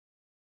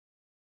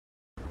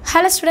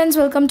Hello students,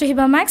 welcome to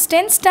Hiba Max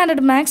 10th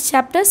Standard Max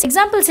Chapters.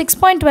 Example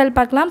 6.12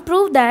 பார்க்கலாம்.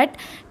 Prove that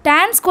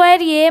tan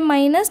square a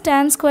minus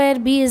tan square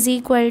b is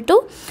equal to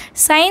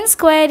sin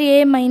square a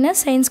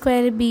minus sin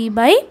square b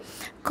by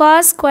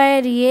cos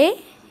square a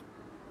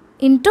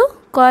into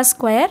cos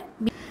square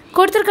b.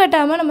 கொடுத்திருக்க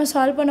டேர்மை நம்ம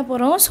solve பண்ண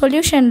போகிறோம்.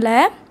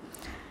 சொல்யூஷனில்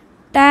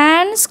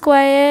tan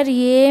square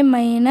a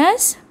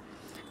minus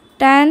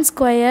tan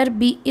square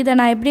b இதை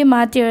நான் எப்படி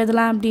மாற்றி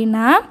எழுதலாம்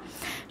அப்படின்னா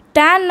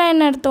tan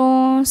என்ன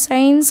அர்த்தம்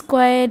sin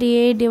square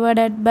a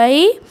divided by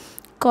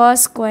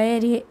cos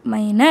square a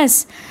minus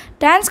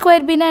tan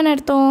square b என்ன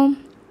அர்த்தம்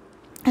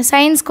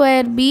sin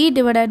square b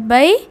divided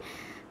by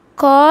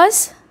cos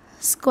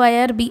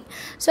square b.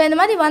 So இந்த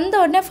மாதிரி வந்த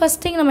உடனே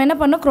ஃபஸ்ட் திங் நம்ம என்ன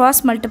பண்ணோம் cross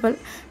multiple.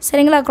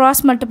 சரிங்களா,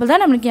 cross multiple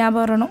தான் நம்மளுக்கு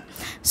ஞாபகம் வரணும்.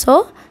 So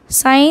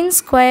sin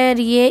square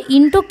a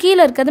into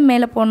கீழே இருக்கிறது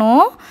மேலே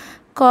போனோம்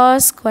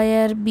cos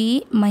square b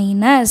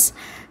minus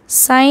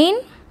sin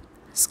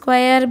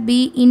square b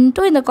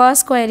into இந்த cos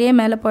square a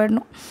மேலே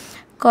போயிடணும்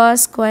cos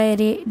square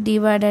a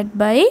divided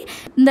by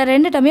இந்த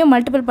ரெண்டு டேர்மையும்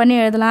மல்டிபிள் பண்ணி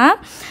எழுதலாம்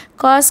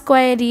cos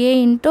square a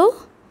into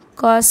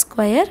cos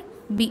square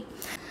b.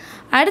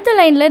 அடுத்த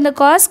லைனில் இந்த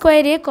cos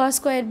square a cos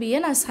square b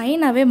நான்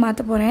சைனாகவே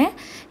மாற்ற போகிறேன்.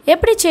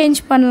 எப்படி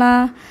சேஞ்ச்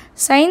பண்ணலாம்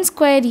sin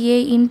square a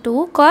into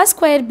cos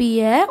square b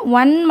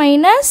 1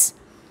 minus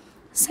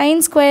sin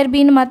square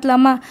bன்னு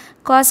மாற்றலாமா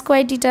cos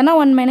square theta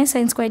 1 minus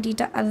sin square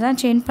theta அதுதான்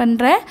change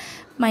பண்ணுறேன்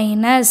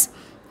minus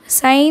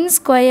sin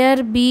square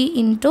b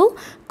into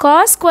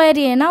cos square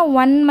a na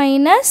 1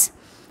 minus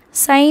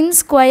sin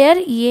square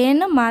a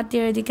னு மாற்றி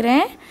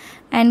எழுதிக்கிறேன்.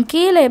 And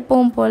கீழே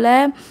எப்பவும் போல்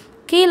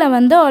கீழே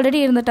வந்து already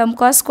இருந்த term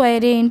cos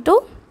square a into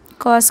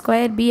cos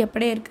square b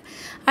அப்படியே இருக்குது.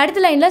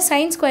 அடுத்த லைனில்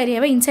sin square a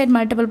why inside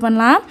multiple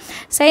பண்ணலாம்.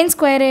 sin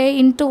square a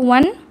into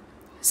 1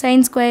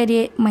 sin square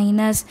a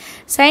minus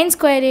sin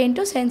square a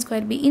into sin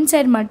square b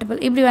inside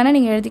multiple இப்படி வேணால்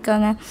நீங்கள்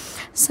எழுதிக்கோங்க.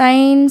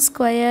 sin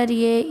square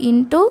a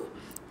into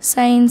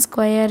sin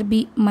square b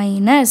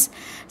minus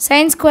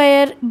sin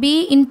square b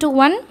into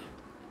 1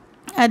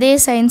 அதே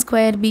sin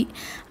square b.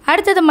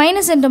 அடுத்தது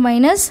minus into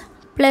minus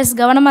plus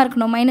கவனமாக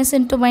இருக்கணும் minus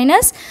into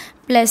minus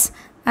plus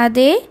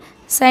அதே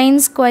sin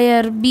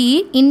square b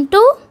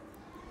into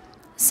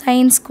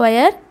sin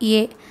square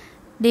a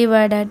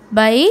divided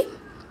by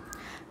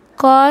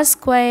cos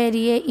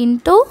square a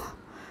into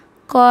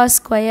cos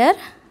square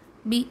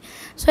b.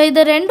 So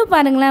இது ரெண்டும்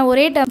பாருங்களேன்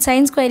ஒரே term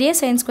sin square a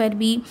sin square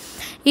b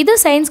இது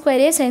sin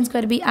square a sin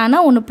square b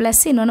ஆனால் ஒன்று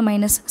plus இன்னொன்று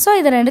minus. So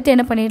இதை ரெண்டுத்தையும்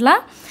என்ன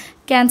பண்ணிடலாம்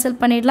கேன்சல்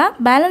பண்ணிடலாம்.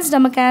 பேலன்ஸ்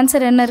நமக்கு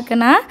ஆன்சர் என்ன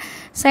இருக்குன்னா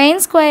sin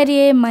square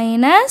a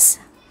minus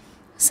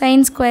sin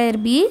square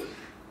b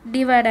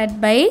divided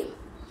by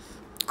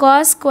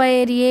cos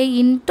square a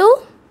into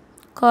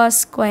cos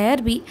square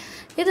b.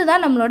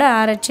 இதுதான் நம்மளோட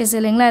RHS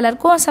இல்லைங்களா.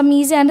 எல்லாருக்கும் சம்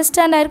ஈஸி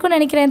அண்டர்ஸ்டாண்ட் ஆயிருக்கும்னு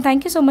நினைக்கிறேன்.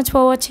 தேங்க்யூ ஸோ மச்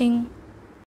ஃபார் வாட்சிங்.